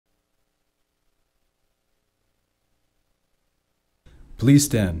Please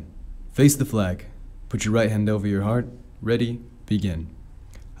stand. Face the flag. Put your right hand over your heart. Ready, begin.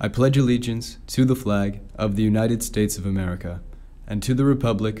 I pledge allegiance to the flag of the United States of America and to the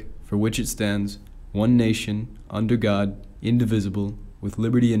republic for which it stands, one nation, under God, indivisible, with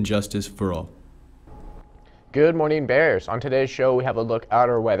liberty and justice for all. Good morning, Bears. On today's show, we have a look at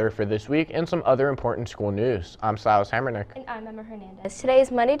our weather for this week and some other important school news. I'm Silas Hamernik. And I'm Hernandez. Today is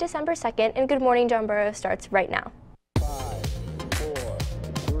Monday, December 2nd, and Good Morning John Burroughs starts right now. 5,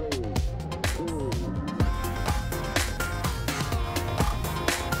 4, 3, 2.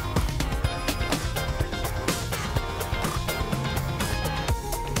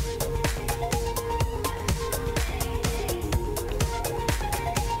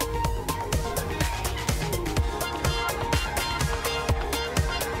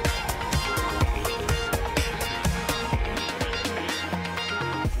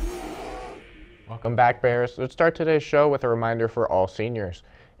 Welcome back, Bears. Let's start today's show with a reminder for all seniors.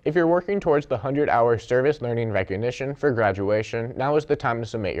 If you're working towards the 100-hour service learning recognition for graduation, now is the time to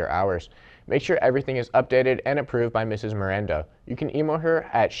submit your hours. Make sure everything is updated and approved by Mrs. Miranda. You can email her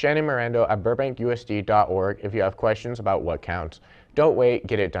at shannonmiranda@burbankusd.org if you have questions about what counts. Don't wait,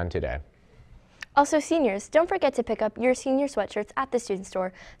 get it done today. Also, seniors, don't forget to pick up your senior sweatshirts at the student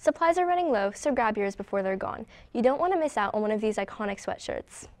store. Supplies are running low, so grab yours before they're gone. You don't want to miss out on one of these iconic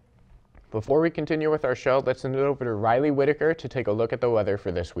sweatshirts. Before we continue with our show, let's send it over to Riley Whitaker to take a look at the weather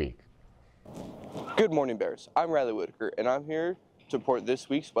for this week. Good morning, Bears. I'm Riley Whitaker, and I'm here to report this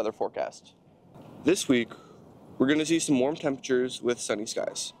week's weather forecast. This week, we're going to see some warm temperatures with sunny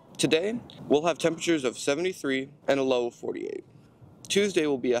skies. Today, we'll have temperatures of 73 and a low of 48. Tuesday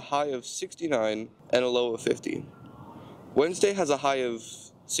will be a high of 69 and a low of 50. Wednesday has a high of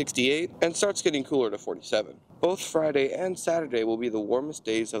 68 and starts getting cooler to 47. Both Friday and Saturday will be the warmest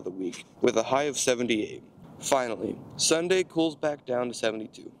days of the week, with a high of 78. Finally, Sunday cools back down to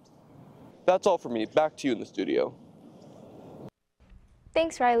 72. That's all for me. Back to you in the studio.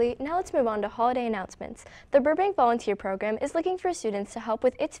 Thanks, Riley. Now let's move on to holiday announcements. The Burbank Volunteer Program is looking for students to help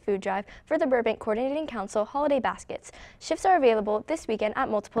with its food drive for the Burbank Coordinating Council Holiday Baskets. Shifts are available this weekend at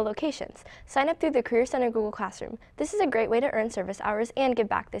multiple locations. Sign up through the Career Center Google Classroom. This is a great way to earn service hours and give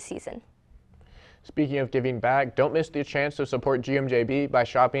back this season. Speaking of giving back, don't miss the chance to support Gmjb by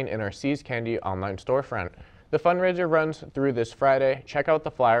shopping in our See's Candy online storefront. The fundraiser runs through this Friday. Check out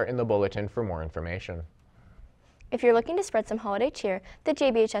the flyer in the bulletin for more information. If you're looking to spread some holiday cheer, the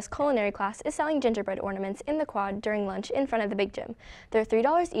JBHS culinary class is selling gingerbread ornaments in the quad during lunch in front of the big gym. They're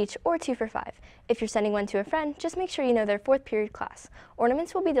 $3 each or 2 for $5. If you're sending one to a friend, just make sure you know their 4th period class.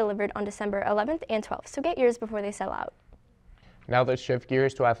 Ornaments will be delivered on December 11th and 12th, so get yours before they sell out. Now let's shift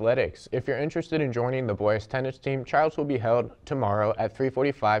gears to athletics. If you're interested in joining the boys tennis team, trials will be held tomorrow at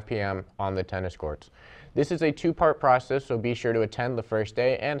 3:45 p.m. on the tennis courts. This is a 2-part process, so be sure to attend the first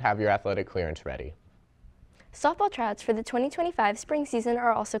day and have your athletic clearance ready. Softball tryouts for the 2025 spring season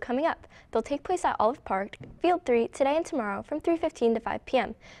are also coming up. They'll take place at Olive Park, Field 3, today and tomorrow from 3:15 to 5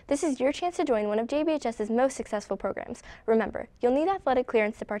 p.m. This is your chance to join one of JBHS's most successful programs. Remember, you'll need athletic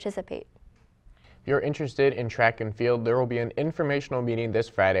clearance to participate. If you're interested in track and field, there will be an informational meeting this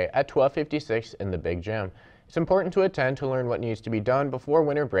Friday at 12:56 in the big gym. It's important to attend to learn what needs to be done before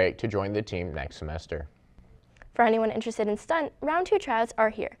winter break to join the team next semester. For anyone interested in stunt, round 2 tryouts are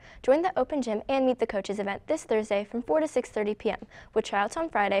here. Join the open gym and meet the coaches event this Thursday from 4 to 6:30 p.m. with tryouts on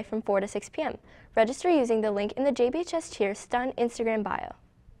Friday from 4 to 6 p.m. Register using the link in the JBHS Cheer Stunt Instagram bio.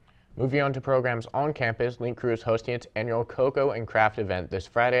 Moving on to programs on campus, Link Crew is hosting its annual Cocoa and Craft event this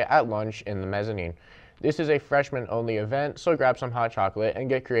Friday at lunch in the mezzanine. This is a freshman-only event, so grab some hot chocolate and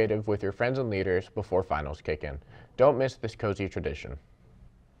get creative with your friends and leaders before finals kick in. Don't miss this cozy tradition.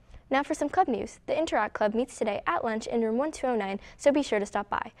 Now for some club news. The Interact Club meets today at lunch in room 1209, so be sure to stop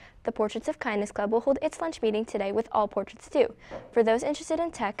by. The Portraits of Kindness Club will hold its lunch meeting today with all portraits due. For those interested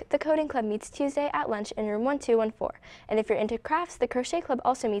in tech, the Coding Club meets Tuesday at lunch in room 1214. And if you're into crafts, the Crochet Club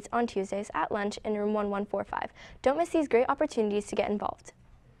also meets on Tuesdays at lunch in room 1145. Don't miss these great opportunities to get involved.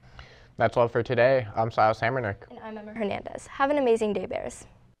 That's all for today. I'm Silas Hamernik. And I'm Hernandez. Have an amazing day, Bears.